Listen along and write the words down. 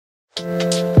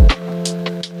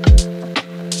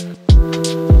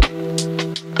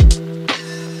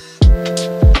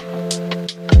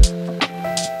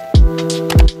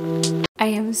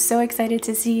excited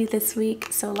to see you this week.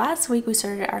 So last week we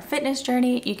started our fitness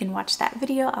journey. You can watch that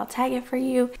video, I'll tag it for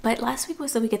you. But last week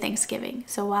was the week of Thanksgiving.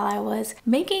 So while I was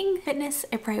making fitness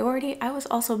a priority, I was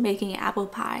also making apple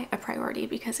pie a priority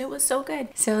because it was so good.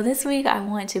 So this week I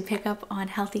want to pick up on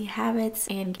healthy habits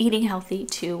and eating healthy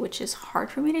too, which is hard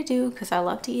for me to do because I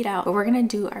love to eat out, but we're gonna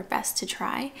do our best to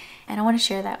try. And I want to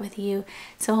share that with you.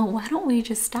 So why don't we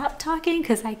just stop talking,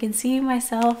 because I can see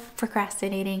myself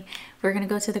procrastinating. We're gonna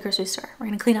go to the grocery store. We're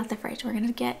gonna clean out the fridge. We're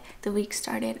gonna get the week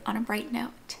started on a bright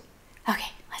note.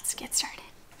 Okay, let's get started.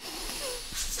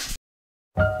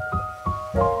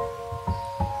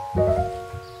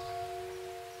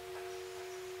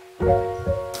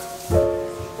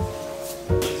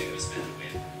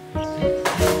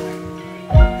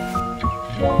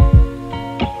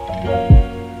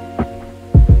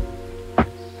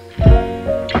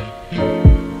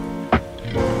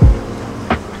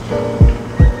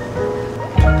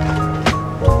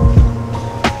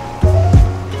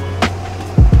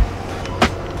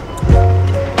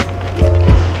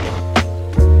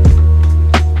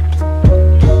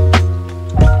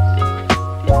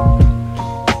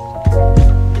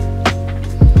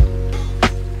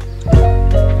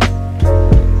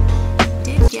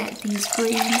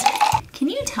 Can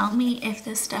you tell me if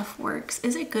this stuff works?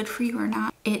 Is it good for you or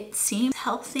not? It seems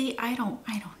healthy. I don't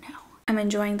know. I'm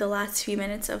enjoying the last few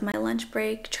minutes of my lunch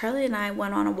break. Charlie and I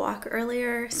went on a walk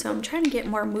earlier, so I'm trying to get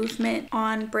more movement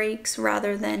on breaks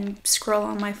rather than scroll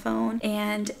on my phone.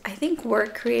 And I think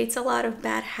work creates a lot of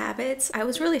bad habits. I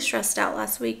was really stressed out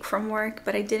last week from work,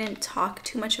 but I didn't talk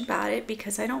too much about it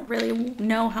because I don't really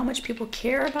know how much people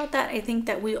care about that. I think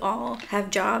that we all have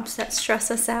jobs that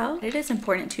stress us out. It is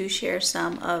important to share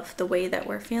some of the way that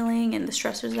we're feeling and the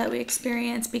stressors that we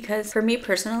experience, because for me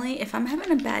personally, if I'm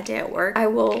having a bad day at work, I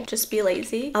will just be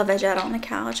lazy. I'll veg out on the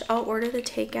couch. I'll order the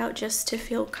takeout just to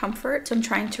feel comfort. So I'm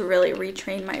trying to really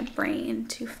retrain my brain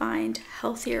to find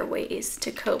healthier ways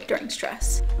to cope during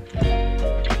stress.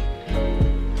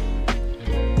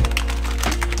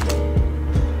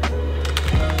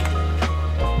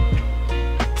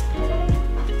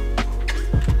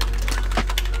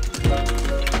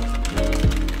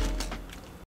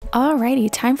 Alrighty,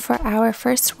 time for our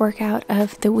first workout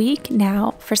of the week.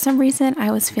 Now, for some reason, I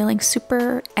was feeling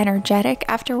super energetic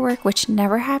after work, which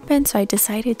never happened. So I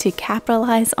decided to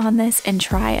capitalize on this and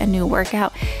try a new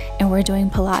workout, and we're doing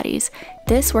Pilates.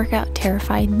 This workout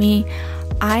terrified me.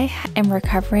 I am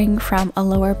recovering from a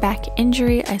lower back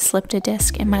injury. I slipped a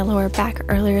disc in my lower back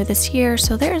earlier this year,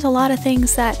 so there's a lot of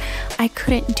things that I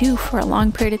couldn't do for a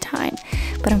long period of time,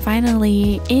 but I'm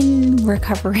finally in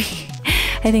recovery.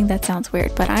 I think that sounds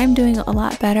weird, but I'm doing a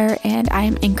lot better, and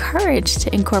I'm encouraged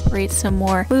to incorporate some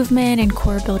more movement and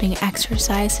core building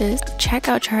exercises. Check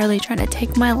out Charlie trying to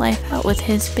take my life out with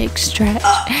his big stretch.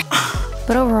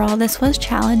 But overall, this was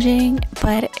challenging,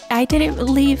 but I didn't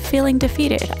leave feeling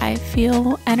defeated. I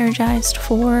feel energized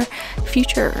for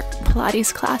future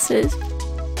Pilates classes.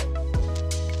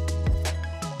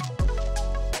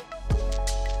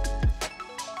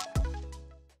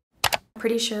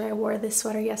 Pretty sure I wore this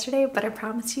sweater yesterday, but I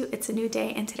promise you it's a new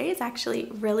day, and today is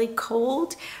actually really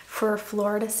cold for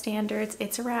Florida standards.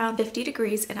 It's around 50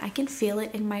 degrees and I can feel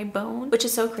it in my bone, which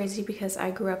is so crazy because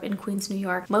I grew up in Queens, New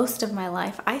York. Most of my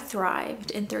life I thrived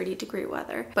in 30-degree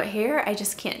weather, but here I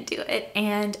just can't do it,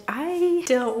 and I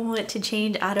don't want to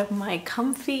change out of my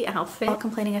comfy outfit. All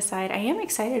complaining aside, I am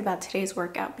excited about today's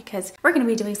workout because we're going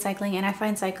to be doing cycling, and I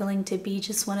find cycling to be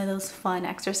just one of those fun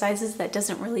exercises that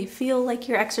doesn't really feel like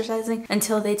you're exercising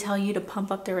until they tell you to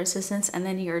pump up the resistance, and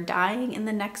then you're dying in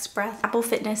the next breath. Apple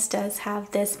Fitness does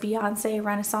have this Beyonce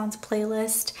Renaissance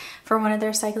playlist for one of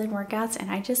their cycling workouts,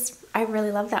 and I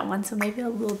really love that one, so maybe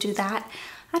we'll do that.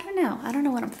 I don't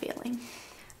know what I'm feeling.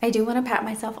 I do want to pat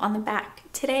myself on the back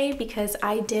today because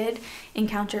I did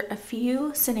encounter a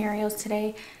few scenarios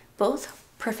today, both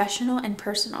professional and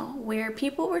personal, where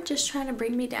people were just trying to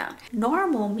bring me down.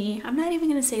 Normal me, I'm not even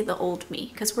going to say the old me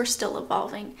because we're still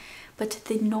evolving, but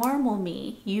the normal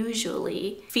me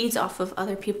usually feeds off of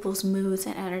other people's moods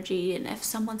and energy, and if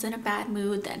someone's in a bad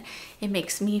mood, then it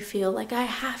makes me feel like I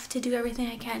have to do everything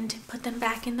I can to put them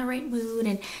back in the right mood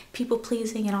and people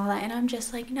pleasing and all that, and I'm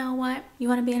just like, you know what, you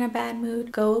want to be in a bad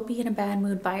mood, go be in a bad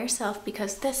mood by yourself,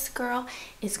 because this girl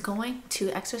is going to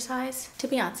exercise to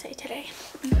Beyonce today.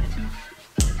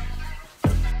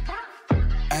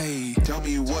 Hey, tell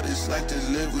me what it's like to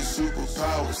live with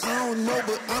superpowers. I don't know,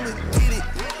 but I'ma get it.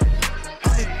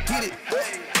 I'ma get it.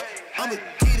 I'ma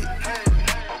get it.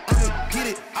 I'ma get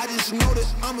it. I just know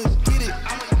that I'ma get it.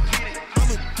 I'ma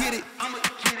get it. I'ma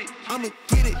get it. I'ma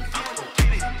get it.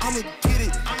 I'ma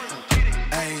get it.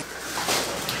 Hey.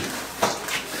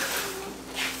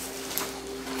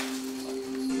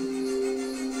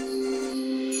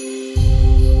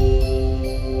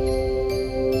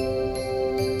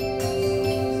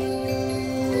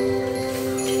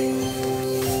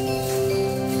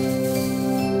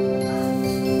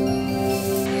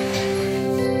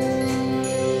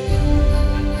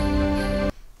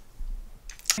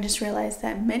 I just realized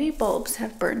that many bulbs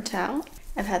have burnt out.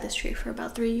 I've had this tree for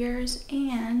about 3 years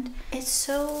and it's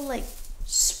so like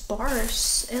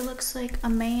sparse. It looks like a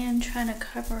man trying to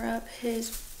cover up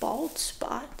his bald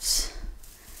spots.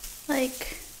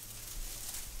 Like,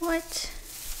 what?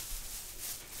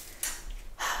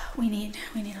 We need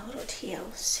a little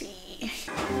TLC.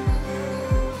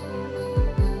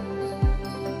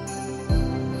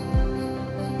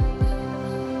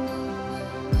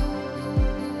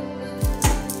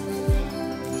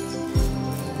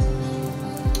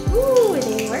 Ooh,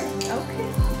 they work. Okay.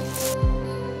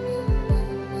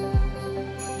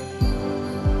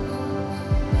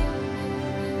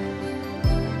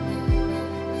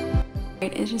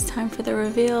 It is just time for the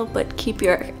reveal, but keep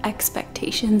your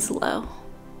expectations low.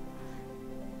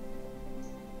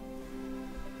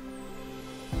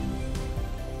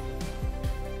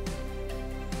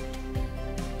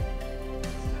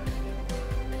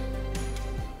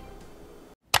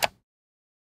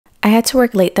 I had to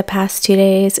work late the past 2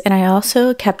 days and I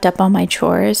also kept up on my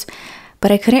chores,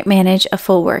 but I couldn't manage a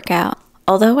full workout.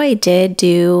 Although I did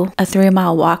do a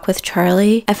 3-mile walk with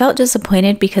Charlie, I felt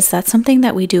disappointed because that's something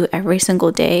that we do every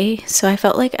single day, so I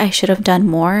felt like I should have done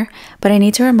more, but I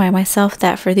need to remind myself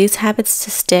that for these habits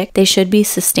to stick, they should be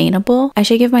sustainable. I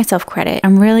should give myself credit.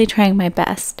 I'm really trying my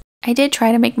best. I did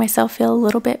try to make myself feel a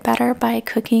little bit better by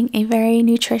cooking a very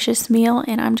nutritious meal,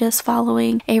 and I'm just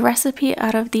following a recipe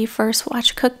out of the First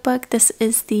Watch cookbook. This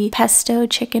is the pesto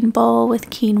chicken bowl with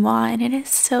quinoa, and it is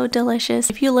so delicious.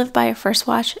 If you live by a First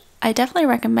Watch, I definitely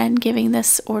recommend giving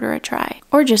this order a try,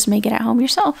 or just make it at home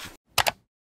yourself.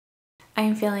 I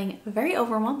am feeling very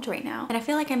overwhelmed right now, and I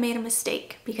feel like I made a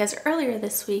mistake because earlier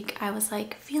this week I was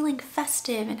like feeling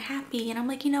festive and happy, and I'm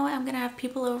like, you know what, I'm gonna have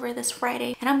people over this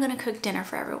Friday and I'm gonna cook dinner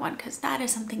for everyone because that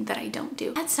is something that I don't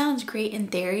do. That sounds great in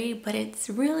theory, but it's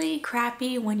really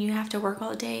crappy when you have to work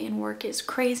all day and work is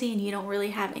crazy and you don't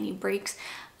really have any breaks.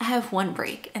 I have one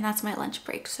break and that's my lunch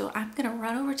break. So I'm gonna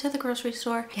run over to the grocery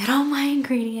store, get all my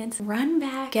ingredients, run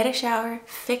back, get a shower,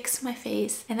 fix my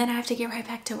face, and then I have to get right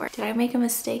back to work. Did I make a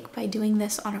mistake by doing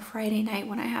this on a Friday night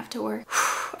when I have to work?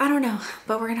 I don't know,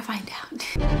 but we're gonna find out.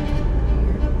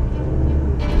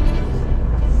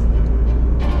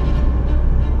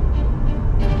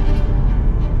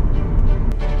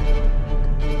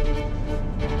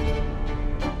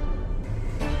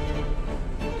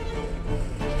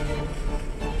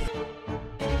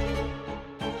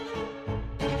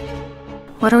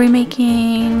 What are we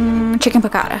making? Chicken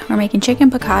piccata. We're making chicken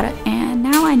piccata, and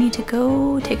now I need to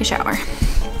go take a shower.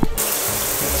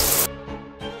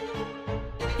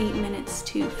 8 minutes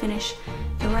to finish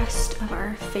the rest of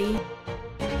our fade.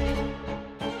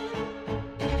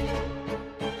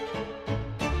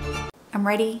 I'm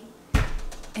ready.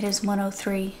 It is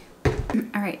 1:03.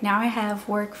 All right, now I have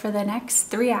work for the next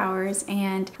 3 hours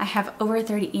and I have over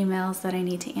 30 emails that I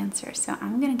need to answer. So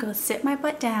I'm gonna go sit my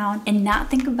butt down and not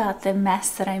think about the mess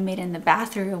that I made in the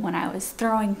bathroom when I was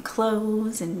throwing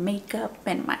clothes and makeup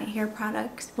and my hair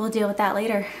products. We'll deal with that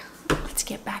later. Let's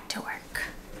get back to work.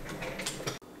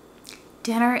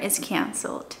 Dinner is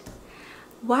canceled.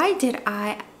 Why did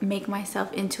I make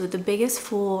myself into the biggest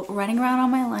fool running around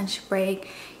on my lunch break,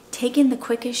 taking the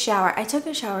quickest shower? I took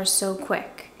a shower so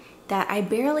quick that I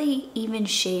barely even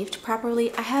shaved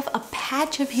properly. I have a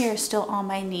patch of hair still on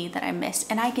my knee that I missed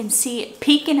and I can see it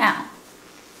peeking out.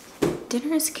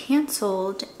 Dinner is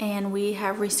canceled and we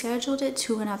have rescheduled it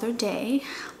to another day,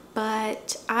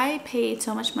 but I paid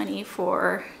so much money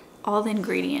for all the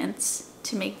ingredients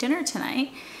to make dinner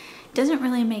tonight. It doesn't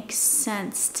really make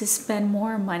sense to spend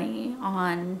more money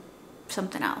on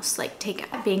something else like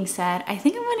takeout. Being said, I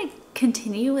think I'm gonna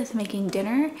continue with making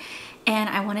dinner. And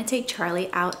I want to take Charlie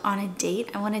out on a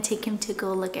date. I want to take him to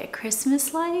go look at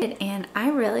Christmas lights. And I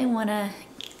really want to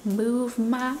move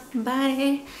my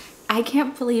body. I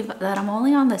can't believe that I'm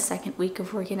only on the 2nd week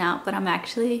of working out, but I'm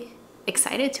actually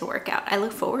excited to work out. I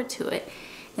look forward to it.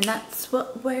 And that's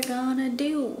what we're gonna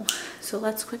do. So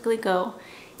let's quickly go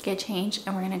get changed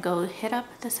and we're gonna go hit up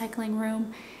the cycling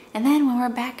room. And then when we're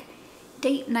back,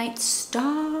 date night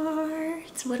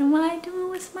starts. What am I doing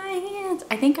with my hands?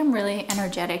 I think I'm really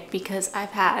energetic because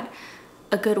I've had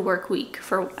a good work week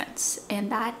for once,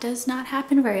 and that does not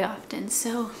happen very often.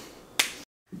 So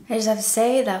I just have to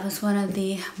say that was one of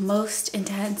the most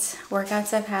intense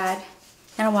workouts I've had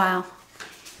in a while,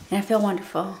 and I feel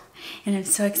wonderful, and I'm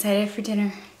so excited for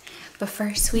dinner. But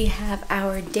first we have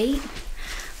our date.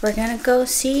 We're gonna go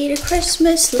see the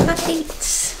Christmas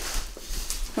lights.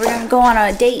 We're gonna go on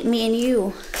a date, me and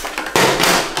you.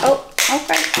 Oh,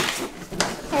 okay.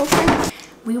 Okay.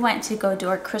 we went to go do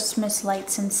our Christmas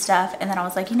lights and stuff, and then I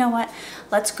was like, you know what,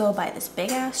 let's go buy this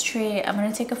big ass tree. I'm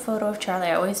gonna take a photo of Charlie.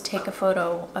 I always take a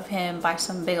photo of him by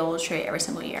some big old tree every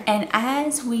single year. And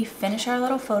as we finish our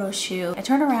little photo shoot, I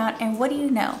turn around and what do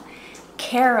you know,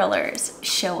 carolers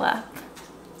show up.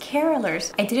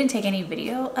 Carolers. I didn't take any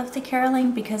video of the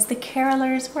caroling because the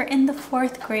carolers were in the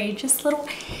 4th grade, just little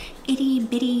itty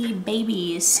bitty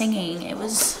babies singing. It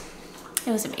was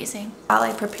amazing. While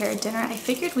I prepared dinner, I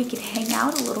figured we could hang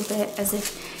out a little bit as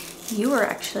if you were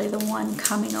actually the one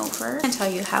coming over, and tell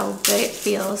you how good it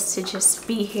feels to just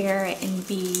be here and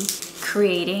be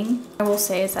creating. I will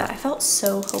say is that I felt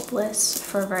so hopeless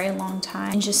for a very long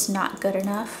time and just not good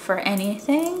enough for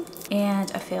anything and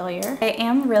a failure. I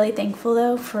am really thankful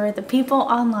though for the people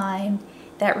online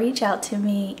that reach out to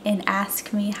me and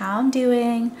ask me how I'm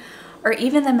doing, or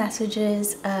even the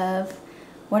messages of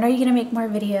when are you gonna make more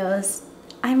videos.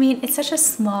 I mean, it's such a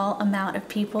small amount of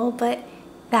people, but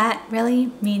that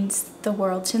really means the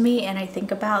world to me, and I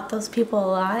think about those people a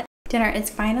lot. Dinner is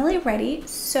finally ready,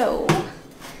 so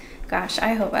gosh,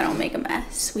 I hope I don't make a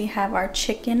mess. We have our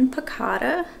chicken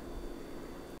piccata.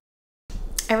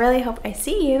 I really hope I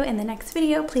see you in the next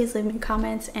video. Please leave me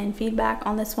comments and feedback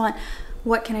on this one.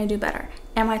 What can I do better?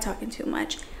 Am I talking too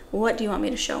much? What do you want me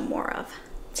to show more of?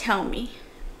 Tell me.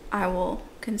 I will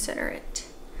consider it.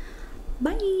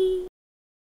 Bye.